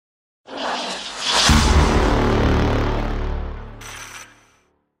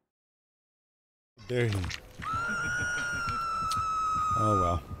dare he? Oh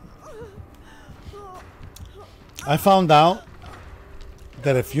well. I found out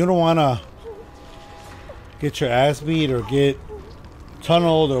that if you don't want to get your ass beat or get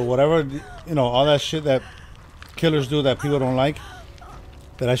tunneled or whatever, you know, all that shit that killers do that people don't like,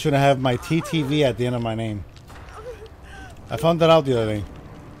 that I shouldn't have my TTV at the end of my name. I found that out the other day.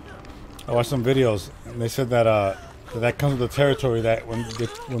 I watched some videos and they said that that comes with the territory, that when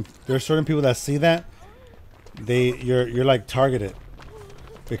there's certain people that see that, you're like targeted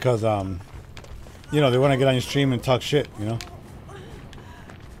because you know, they want to get on your stream and talk shit, you know.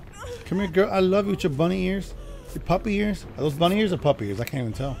 Come here, girl. I love you with your bunny ears. Your puppy ears. Are those bunny ears or puppy ears? I can't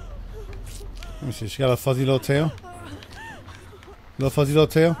even tell. Let me see. She got a fuzzy little tail. Little fuzzy little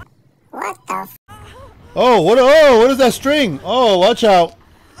tail. What the f? Oh, what is that string? Oh, watch out.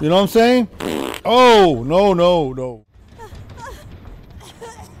 You know what I'm saying? Oh, no, no, no.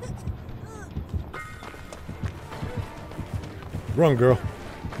 Run, girl.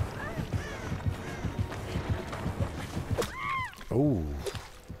 Oh.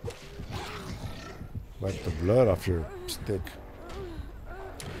 Wipe the blood off your stick.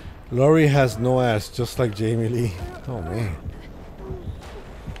 Lori has no ass, just like Jamie Lee. Oh, man.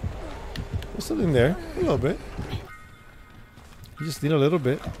 There's something there. A little bit. You just need a little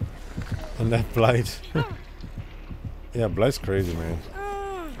bit. And that blight. Yeah, blight's crazy, man.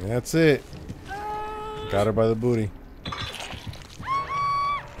 That's it. Got her by the booty.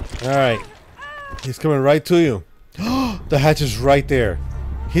 Alright. He's coming right to you. The hatch is right there.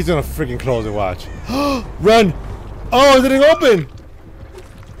 He's gonna freaking close it, watch. Run! Oh, it didn't open!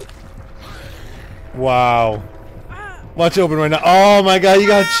 Wow. Watch it open right now. Oh my god, you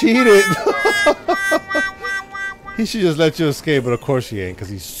got cheated! He should just let you escape, but of course he ain't, because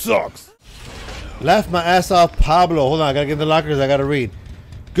he sucks. Laugh my ass off, Pablo. Hold on, I gotta get in the lockers, I gotta read.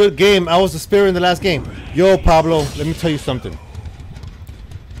 Good game, I was the spirit in the last game. Yo, Pablo, let me tell you something.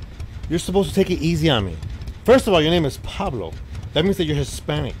 You're supposed to take it easy on me. First of all, your name is Pablo. That means that you're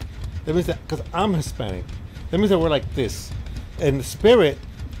Hispanic. That means that, because I'm Hispanic, that means that we're like this. And the spirit,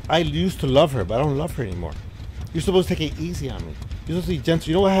 I used to love her, but I don't love her anymore. You're supposed to take it easy on me. You're supposed to be gentle.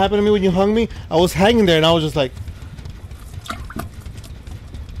 You know what happened to me when you hung me? I was hanging there and I was just like...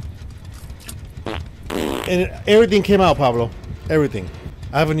 And everything came out, Pablo. Everything.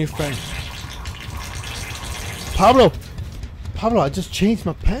 I have a new friend. Pablo! Pablo, I just changed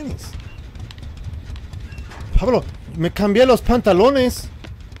my panties. Pablo, me cambié los pantalones.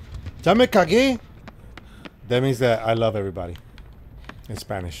 Ya me cagué. That means that I love everybody. In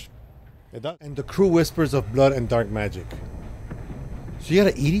Spanish. It does. And the crew whispers of blood and dark magic. So you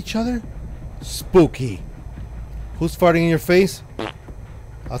gotta eat each other? Spooky. Who's farting in your face?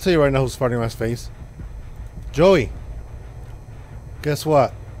 I'll tell you right now who's farting in my face. Joey. Guess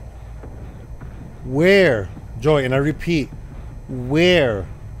what? Where? Joey, and I repeat, where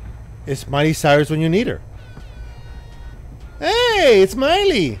is Miley Cyrus when you need her? Hey, it's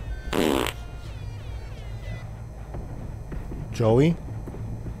Miley. Joey?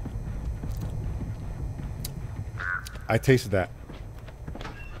 I tasted that.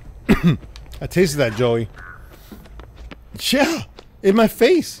 I tasted that, Joey. Yeah, in my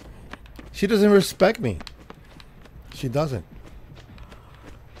face. She doesn't respect me. She doesn't.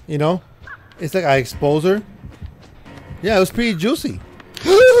 You know? It's like I expose her. Yeah, it was pretty juicy.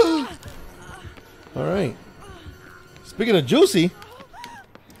 Alright. Speaking of juicy,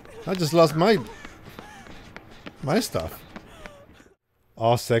 I just lost my stuff.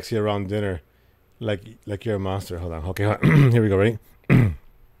 All sexy around dinner. Like you're a monster. Hold on. Okay, here we go, ready?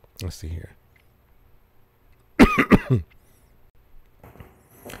 Let's see here.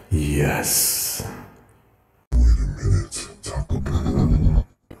 Yes. Wait a minute, Taco Bell.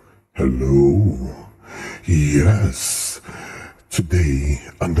 Hello. Yes. Today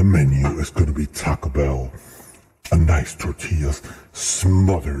on the menu is going to be Taco Bell. A nice tortillas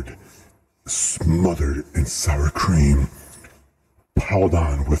smothered in sour cream, piled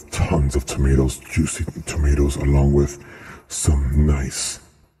on with tons of tomatoes, juicy tomatoes, along with some nice,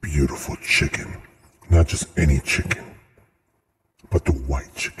 beautiful chicken. Not just any chicken, but the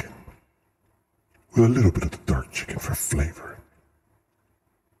white chicken, with a little bit of the dark chicken for flavor.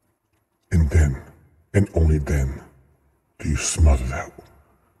 And then, and only then, do you smother that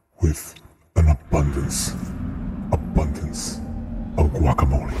with an abundance of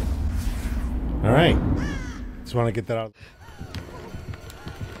guacamole. All right. Just want to get that out.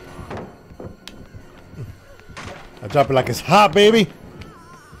 I drop it like it's hot, baby.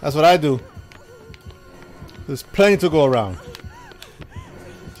 That's what I do. There's plenty to go around.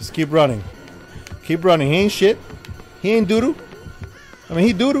 Just keep running. Keep running. He ain't shit. He ain't doo-doo. I mean,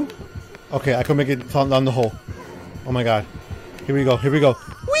 he doo-doo. Okay, I can make it fall down the hole. Oh my god. Here we go. Here we go.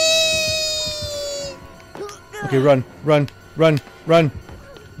 Whee! Okay, run, run, run, run.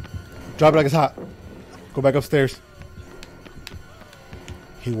 Drop it like it's hot. Go back upstairs.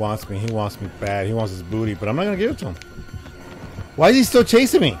 He wants me. He wants me bad. He wants his booty, but I'm not gonna give it to him. Why is he still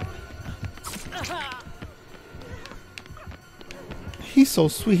chasing me? He's so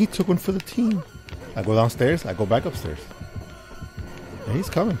sweet. He took one for the team. I go downstairs. I go back upstairs. And he's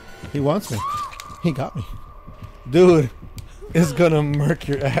coming. He wants me. He got me. Dude, it's gonna murk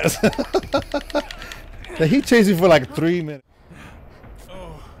your ass. He chased me for like 3 minutes.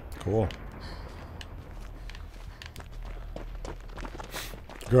 Cool.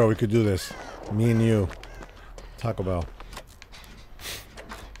 Girl, we could do this. Me and you. Taco Bell.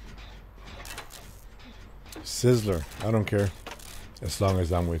 Sizzler. I don't care. As long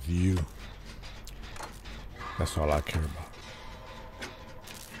as I'm with you. That's all I care about.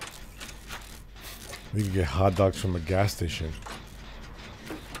 We can get hot dogs from a gas station.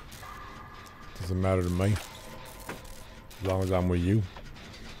 Doesn't matter to me. As long as I'm with you.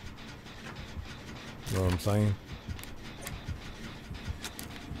 You know what I'm saying?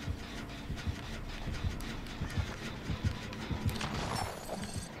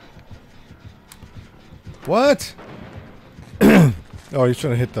 What? Oh, he's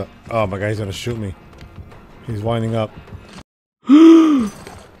trying to hit the... Oh, my God, he's going to shoot me. He's winding up.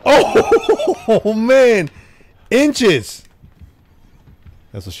 Oh, man. Inches.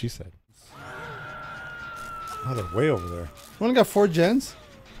 That's what she said. Oh, they're way over there. We only got 4 gens?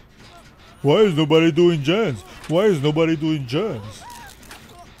 Why is nobody doing gens? Why is nobody doing gens?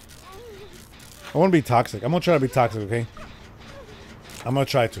 I want to be toxic. I'm going to try to be toxic, okay? I'm going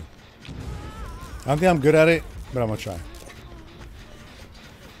to try to. I don't think I'm good at it, but I'm going to try.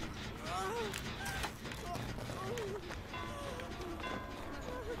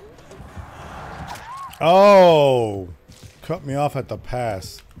 Oh, cut me off at the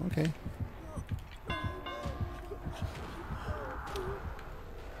pass. Okay.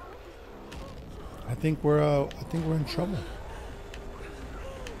 I think we're in trouble.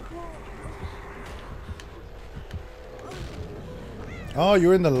 Oh,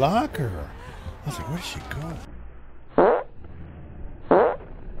 you're in the locker. I was like, where did she go?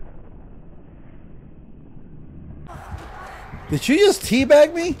 Did you just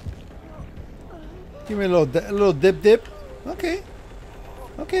teabag me? Give me a little dip. Okay.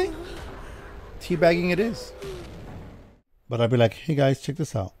 Okay. Teabagging it is. But I'd be like, hey guys, check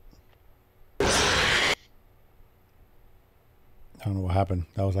this out. I don't know what happened.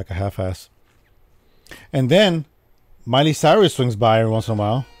 That was like a half-ass. And then Miley Cyrus swings by every once in a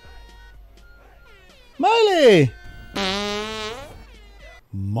while. Miley!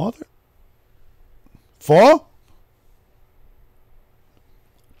 Mother? 4?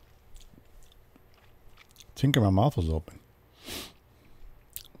 Tinker, my mouth was open.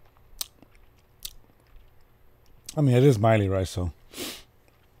 I mean, it is Miley, right? So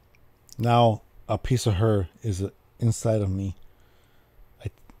now a piece of her is inside of me. I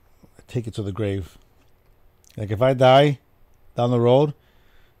take it to the grave. Like if I die down the road,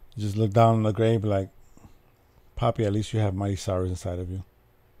 you just look down in the grave like, Poppy, at least you have Miley Cyrus inside of you.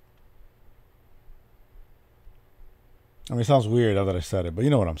 I mean, it sounds weird now that I said it, but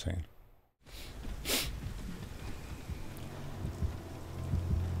you know what I'm saying.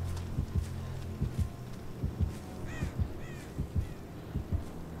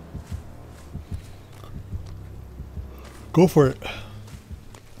 Go for it.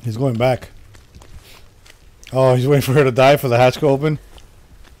 He's going back. Oh, he's waiting for her to die for the hatch to open.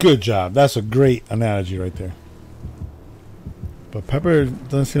 Good job. That's a great analogy right there. But Pepper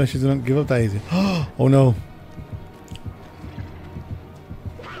doesn't seem like she's going to give up that easy. Oh, no.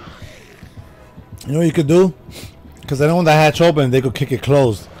 You know what you could do? Because I know when the hatch opened, they could kick it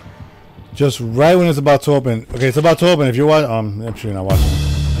closed. Just right when it's about to open. Okay, it's about to open. If you're watching, I'm sure you're not watching.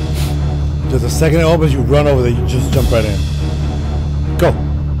 Just the second it opens, you run over there. You just jump right in. Go.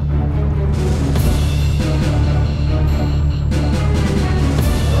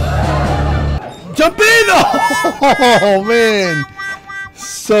 Jump in! Oh, man.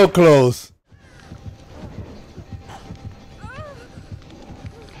 So close.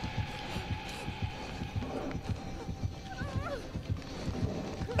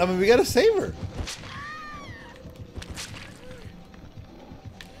 I mean, we gotta save her.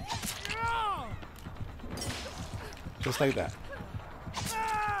 Just like that.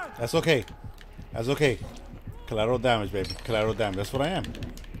 That's okay. That's okay. Collateral damage, baby. Collateral damage. That's what I am. You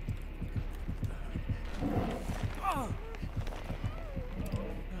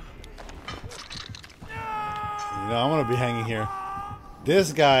know, I'm gonna be hanging here.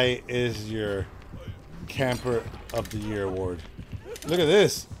 This guy is your Camper of the Year award. Look at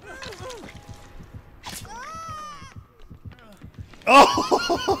this. Oh!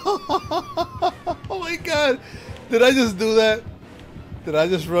 Oh my god! Did I just do that? Did I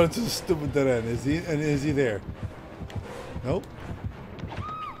just run to the stupid dead end? Is he there? Nope.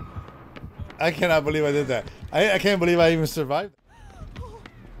 I cannot believe I did that. I can't believe I even survived.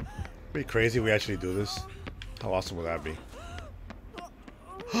 Pretty crazy we actually do this. How awesome would that be?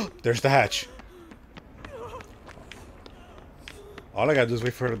 There's the hatch. All I gotta do is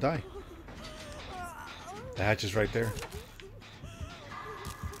wait for her to die. The hatch is right there.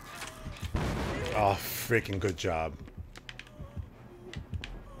 Oh, freaking good job.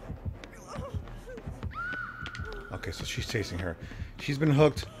 Okay, so she's chasing her. She's been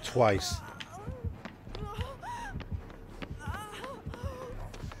hooked twice.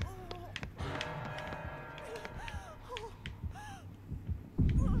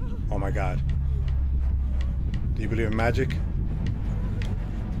 Oh my god. Do you believe in magic?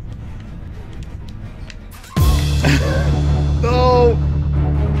 No!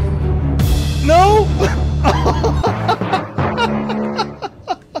 No!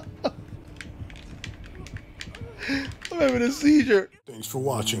 I'm having a seizure. Thanks for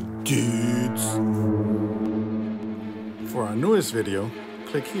watching, dudes. For our newest video,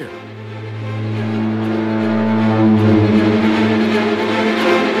 click here.